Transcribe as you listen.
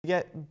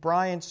get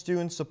Bryant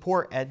student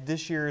support at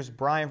this year's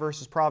Bryant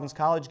versus Providence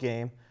College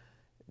game,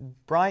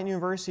 Bryant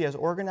University has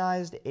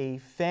organized a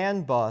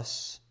fan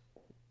bus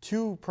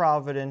to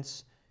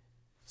Providence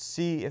to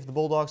see if the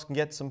Bulldogs can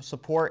get some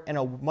support and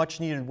a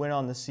much-needed win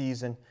on the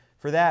season.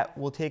 For that,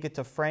 we'll take it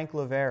to Frank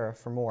Rivera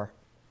for more.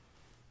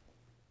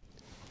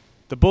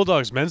 The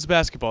Bulldogs men's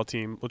basketball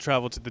team will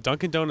travel to the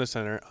Dunkin' Donuts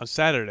Center on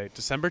Saturday,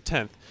 December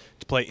 10th,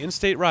 to play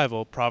in-state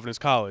rival Providence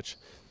College.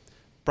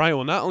 Bryant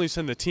will not only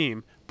send the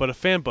team, but a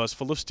fan bus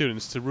full of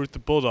students to root the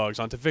Bulldogs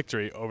onto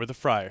victory over the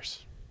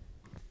Friars.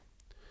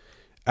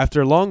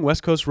 After a long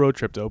West Coast road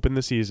trip to open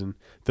the season,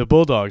 the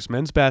Bulldogs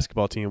men's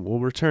basketball team will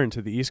return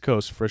to the East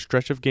Coast for a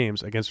stretch of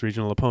games against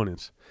regional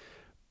opponents.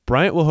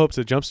 Bryant will hope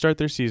to jumpstart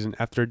their season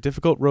after a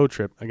difficult road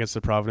trip against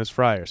the Providence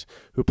Friars,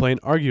 who play in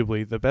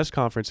arguably the best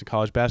conference in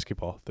college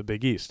basketball, the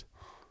Big East.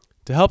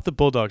 To help the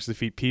Bulldogs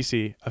defeat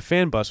PC, a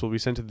fan bus will be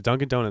sent to the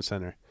Dunkin' Donuts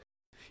Center.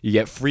 You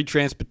get free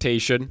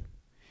transportation.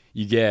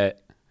 You get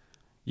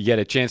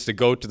a chance to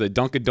go to the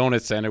Dunkin'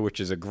 Donuts Center, which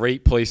is a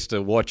great place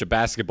to watch a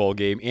basketball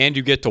game, and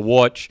you get to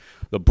watch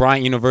the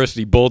Bryant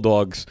University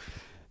Bulldogs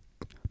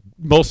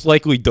most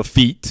likely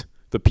defeat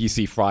the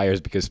PC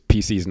Friars because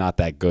PC is not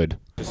that good.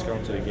 Just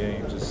come to the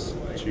game, just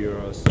cheer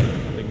us. I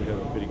think we have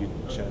a pretty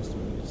good chance to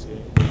win this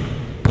game.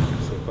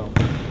 So come.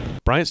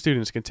 Bryant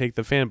students can take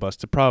the fan bus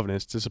to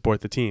Providence to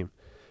support the team.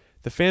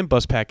 The fan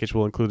bus package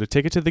will include a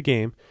ticket to the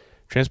game,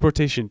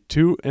 transportation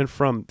to and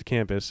from the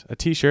campus, a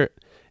t-shirt,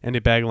 and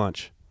a bag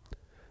lunch.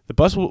 The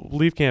bus will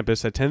leave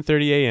campus at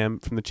 10:30 a.m.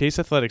 from the Chase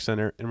Athletic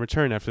Center and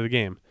return after the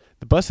game.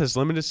 The bus has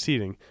limited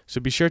seating, so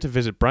be sure to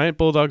visit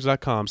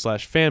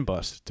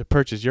BryantBulldogs.com/fanbus to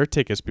purchase your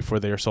tickets before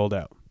they are sold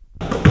out.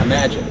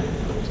 Imagine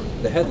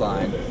the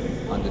headline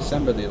on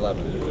December the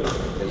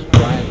 11th is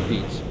Bryant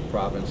beats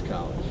Providence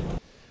College.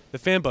 The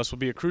fan bus will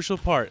be a crucial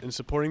part in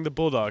supporting the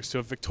Bulldogs to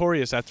a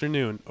victorious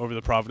afternoon over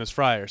the Providence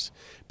Friars.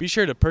 Be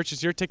sure to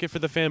purchase your ticket for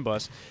the fan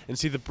bus and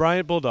see the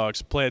Bryant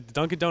Bulldogs play at the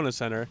Dunkin' Donuts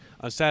Center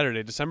on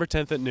Saturday, December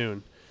 10th at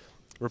noon.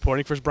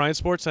 Reporting for Bryant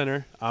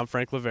SportsCenter, I'm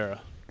Frank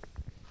Rivera.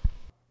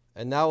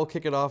 And now we'll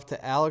kick it off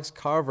to Alex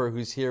Carver,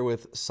 who's here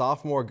with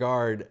sophomore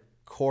guard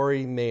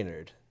Corey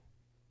Maynard.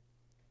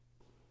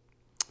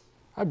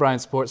 Hi,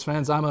 Bryant sports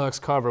fans. I'm Alex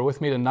Carver.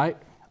 With me tonight,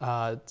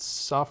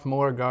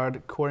 sophomore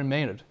guard Corey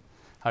Maynard.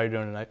 How are you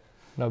doing tonight?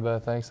 Not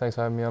bad, thanks. Thanks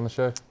for having me on the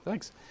show.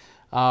 Thanks.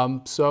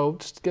 So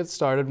just to get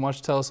started, why don't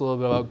you tell us a little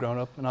bit about growing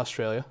up in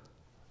Australia?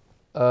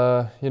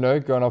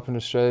 Growing up in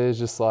Australia is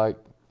just like,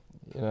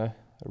 a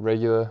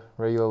regular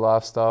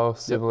lifestyle,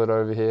 similar to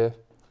over here.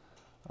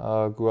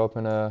 Grew up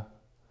in a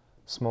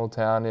small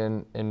town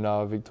in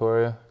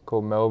Victoria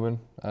called Melbourne,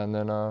 and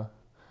then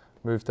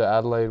moved to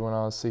Adelaide when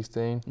I was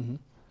 16. Mm-hmm.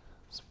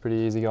 It's a pretty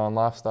easygoing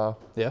lifestyle.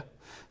 Yeah.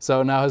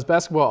 So now, has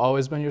basketball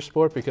always been your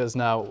sport? Because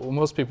now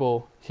most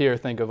people here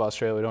think of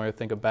Australia, don't even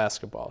think of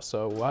basketball.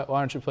 So why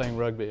aren't you playing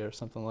rugby or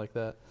something like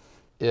that?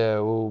 Yeah,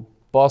 well,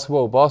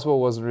 basketball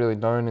wasn't really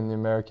known in the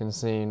American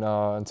scene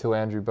until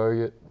Andrew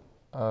Bogut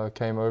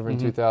came over in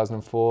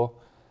 2004.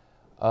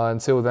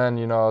 Until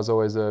then, I was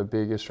always a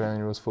big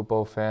Australian rules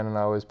football fan, and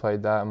I always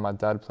played that, and my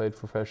dad played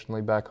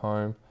professionally back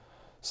home.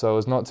 So it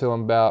was not till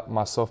about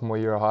my sophomore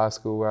year of high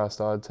school where I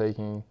started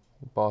taking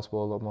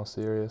basketball a lot more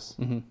serious.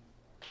 Mm-hmm.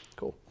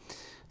 Cool.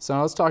 So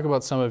now let's talk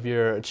about some of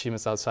your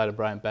achievements outside of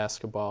Bryant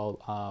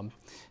basketball.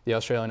 The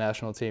Australian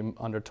national team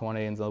under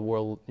 20 and the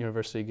World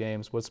University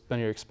Games. What's been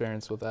your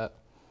experience with that?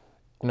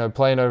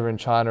 Playing over in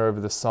China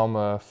over the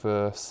summer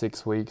for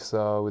 6 weeks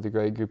with a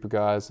great group of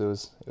guys, it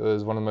was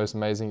one of the most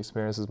amazing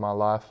experiences of my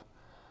life.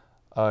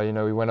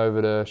 We went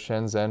over to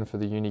Shenzhen for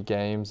the Uni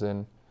Games,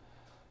 and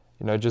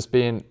just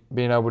being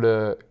able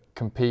to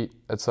compete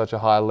at such a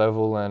high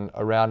level and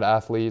around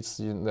athletes.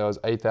 There was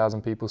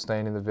 8,000 people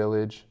staying in the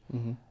village,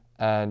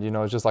 and it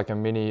was just like a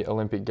mini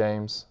Olympic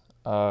Games.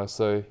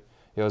 So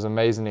it was an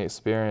amazing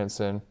experience,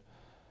 and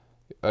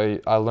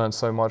I learned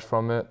so much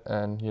from it,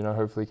 and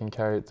hopefully can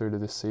carry it through to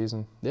this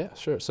season. Yeah,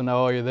 sure. So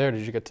now while you're there,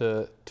 did you get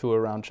to tour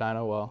around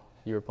China while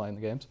you were playing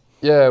the games?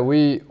 Yeah,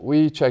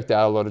 we checked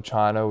out a lot of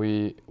China.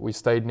 We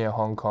stayed near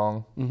Hong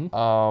Kong.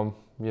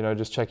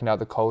 Just checking out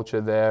the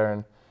culture there,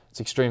 and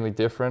it's extremely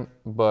different,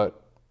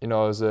 but it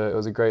was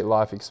a great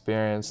life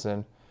experience,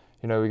 and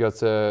we got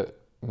to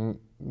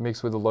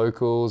mix with the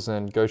locals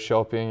and go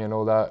shopping and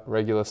all that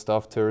regular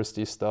stuff,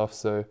 touristy stuff.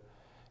 So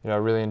I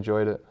really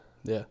enjoyed it.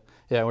 Yeah.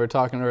 Yeah, we were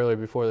talking earlier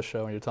before the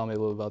show, and you were telling me a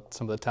little about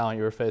some of the talent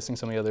you were facing,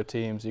 some of the other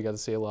teams. You got to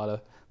see a lot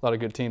of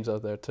good teams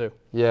out there too.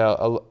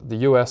 Yeah, the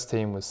U.S.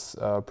 team was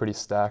pretty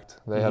stacked.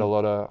 They had a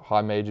lot of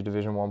high major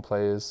Division I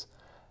players,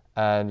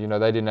 and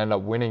they didn't end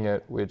up winning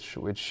it, which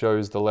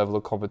shows the level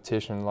of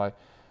competition. Like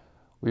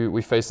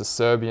we faced the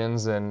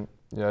Serbians, and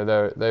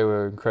they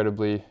were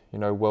incredibly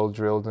well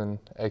drilled and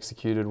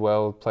executed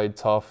well, played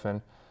tough,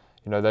 and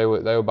they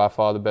were by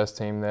far the best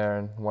team there,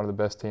 and one of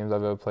the best teams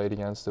I've ever played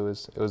against. It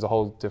was a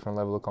whole different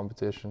level of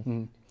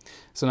competition.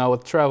 So now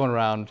with traveling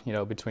around,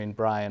 between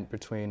Bryant,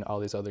 between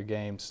all these other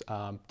games,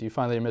 do you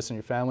find that you're missing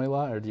your family a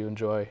lot, or do you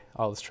enjoy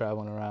all this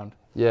traveling around?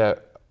 Yeah,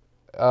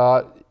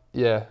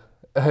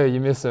 You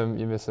miss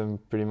them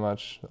pretty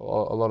much a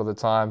lot of the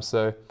time.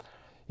 So,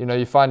 you know,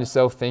 you find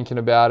yourself thinking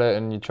about it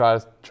and you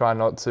try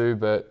not to,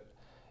 but,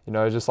 you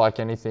know, just like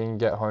anything, you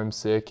get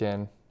homesick,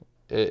 and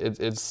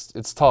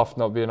it's tough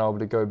not being able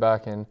to go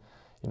back and,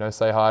 you know,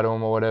 say hi to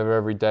them or whatever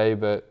every day,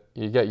 but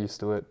you get used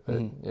to it.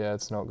 But yeah,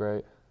 it's not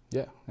great.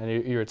 Yeah, and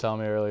you were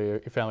telling me earlier your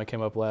family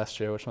came up last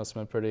year, which must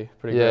have been pretty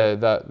great. Yeah,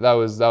 that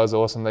was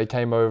awesome. They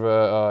came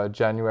over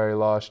January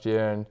last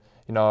year, and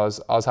you know,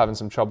 I was having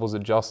some troubles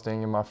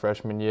adjusting in my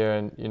freshman year,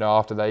 and you know,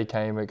 after they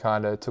came, it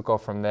kind of took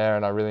off from there,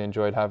 and I really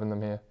enjoyed having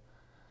them here.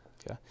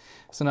 Okay,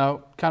 so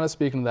now kind of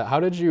speaking of that, how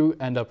did you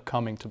end up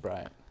coming to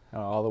Bryant,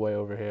 all the way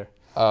over here?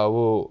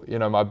 Well, you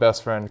know, my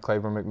best friend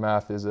Claiborne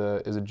McMath is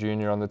a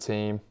junior on the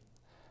team,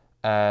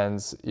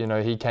 and you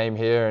know, he came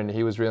here and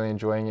he was really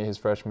enjoying it his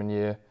freshman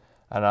year,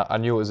 and I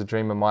knew it was a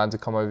dream of mine to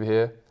come over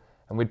here,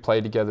 and we'd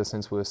played together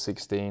since we were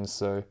 16,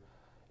 so.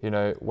 You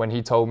know, when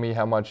he told me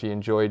how much he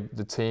enjoyed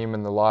the team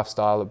and the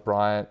lifestyle at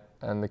Bryant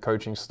and the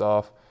coaching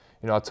staff,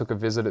 you know, I took a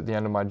visit at the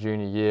end of my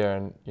junior year,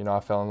 and, you know, I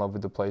fell in love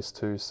with the place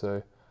too.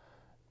 So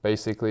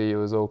basically it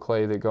was all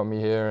Clay that got me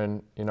here,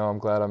 and, you know, I'm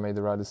glad I made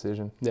the right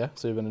decision. Yeah,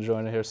 so you've been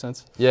enjoying it here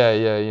since? Yeah,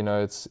 you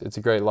know, it's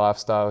a great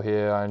lifestyle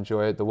here. I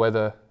enjoy it. The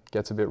weather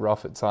gets a bit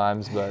rough at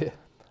times, but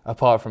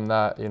apart from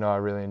that, you know, I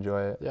really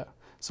enjoy it. Yeah.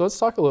 So let's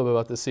talk a little bit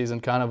about this season,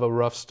 kind of a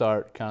rough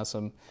start, kind of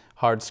some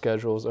hard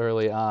schedules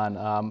early on.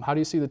 How do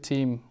you see the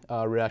team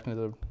reacting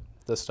to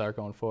the start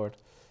going forward?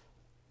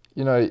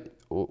 You know,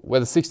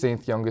 we're the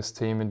 16th youngest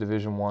team in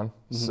Division I,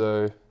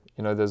 so,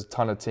 you know, there's a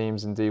ton of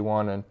teams in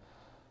D1, and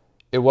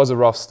it was a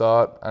rough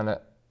start,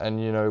 and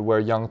you know, we're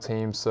a young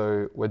team,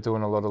 so we're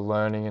doing a lot of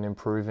learning and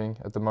improving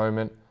at the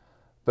moment.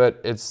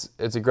 But it's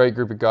a great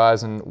group of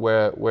guys, and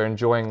we're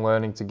enjoying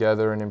learning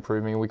together and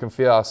improving. We can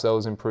feel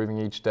ourselves improving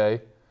each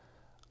day.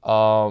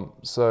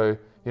 So,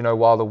 you know,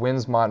 while the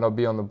wins might not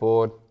be on the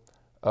board,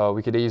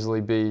 we could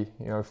easily be,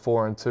 you know,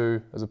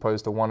 4-2 as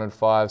opposed to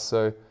 1-5.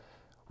 So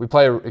we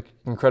play an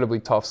incredibly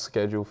tough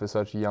schedule for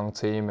such a young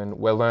team, and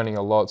we're learning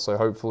a lot. So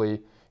hopefully,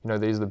 you know,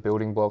 these are the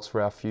building blocks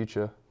for our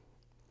future.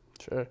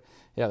 Sure.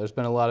 Yeah, there's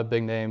been a lot of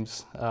big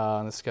names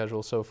on the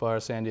schedule so far: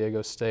 San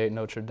Diego State,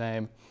 Notre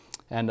Dame.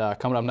 And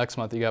coming up next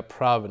month, you got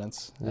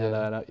Providence.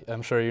 Yeah. And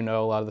I'm sure you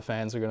know a lot of the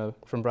fans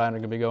from Bryant are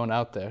going to be going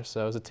out there.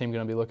 So is the team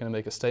going to be looking to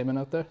make a statement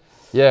out there?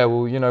 Yeah,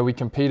 well, you know, we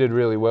competed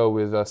really well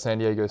with San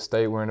Diego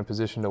State. We're in a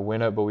position to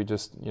win it, but we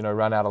just, you know,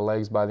 ran out of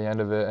legs by the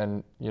end of it.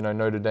 And, you know,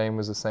 Notre Dame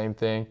was the same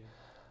thing.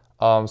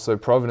 So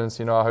Providence,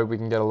 you know, I hope we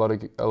can get a lot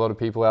of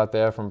people out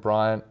there from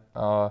Bryant.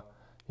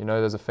 You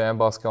know, there's a fan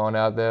bus going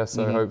out there,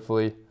 so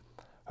hopefully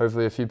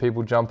a few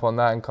people jump on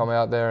that and come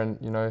out there and,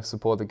 you know,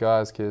 support the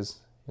guys, because,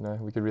 you know,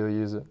 we could really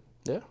use it.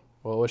 Yeah.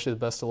 Well, I wish you the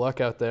best of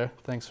luck out there.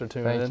 Thanks for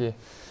tuning in. Thank you.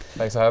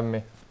 Thanks for having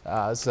me.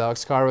 This is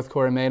Alex Carr with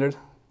Corey Maynard.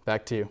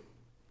 Back to you.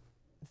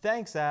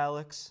 Thanks,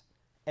 Alex.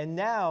 And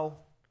now,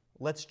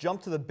 let's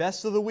jump to the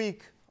best of the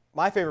week,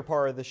 my favorite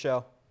part of the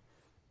show.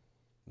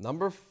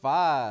 Number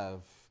 5.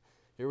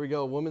 Here we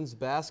go, women's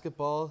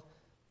basketball.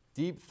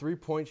 Deep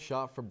three-point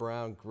shot for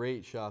Brown.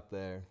 Great shot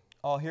there.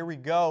 Oh, here we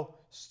go.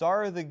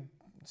 Star of the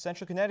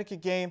Central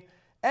Connecticut game.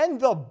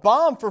 And the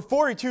bomb for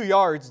 42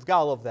 yards.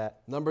 Gotta love that.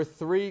 Number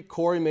 3,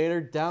 Corey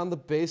Maynard down the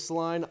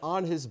baseline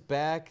on his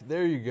back.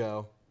 There you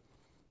go.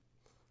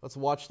 Let's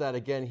watch that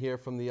again here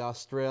from the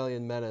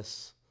Australian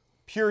menace.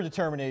 Pure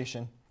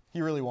determination.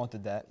 He really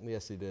wanted that.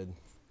 Yes, he did.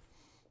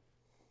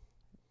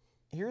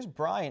 Here's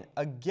Bryant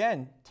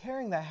again,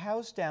 tearing the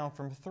house down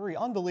from 3.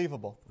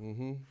 Unbelievable.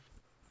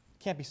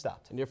 Can't be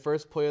stopped. And your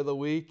first play of the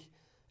week,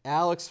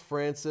 Alex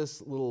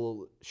Francis,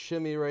 little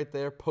shimmy right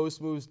there,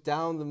 post moves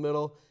down the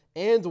middle,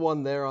 and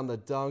one there on the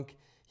dunk.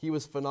 He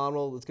was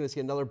phenomenal. It's going to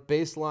see another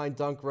baseline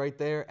dunk right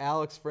there.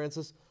 Alex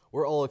Francis,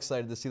 we're all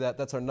excited to see that.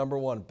 That's our number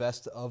 1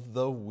 best of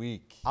the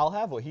week. I'll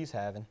have what he's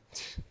having.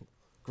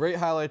 Great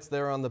highlights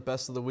there on the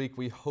best of the week.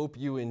 We hope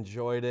you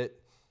enjoyed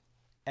it.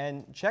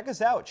 And check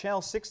us out,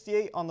 Channel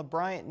 68 on the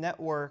Bryant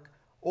Network.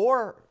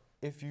 Or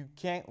if you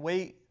can't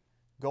wait,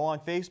 go on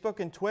Facebook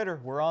and Twitter.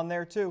 We're on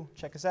there too.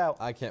 Check us out.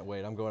 I can't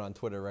wait. I'm going on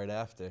Twitter right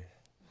after.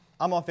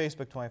 I'm on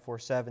Facebook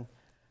 24/7.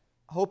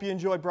 Hope you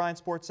enjoyed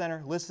Bryant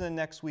SportsCenter. Listen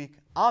next week.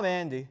 I'm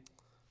Andy.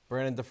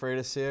 Brandon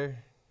DeFreitas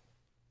here.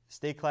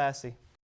 Stay classy.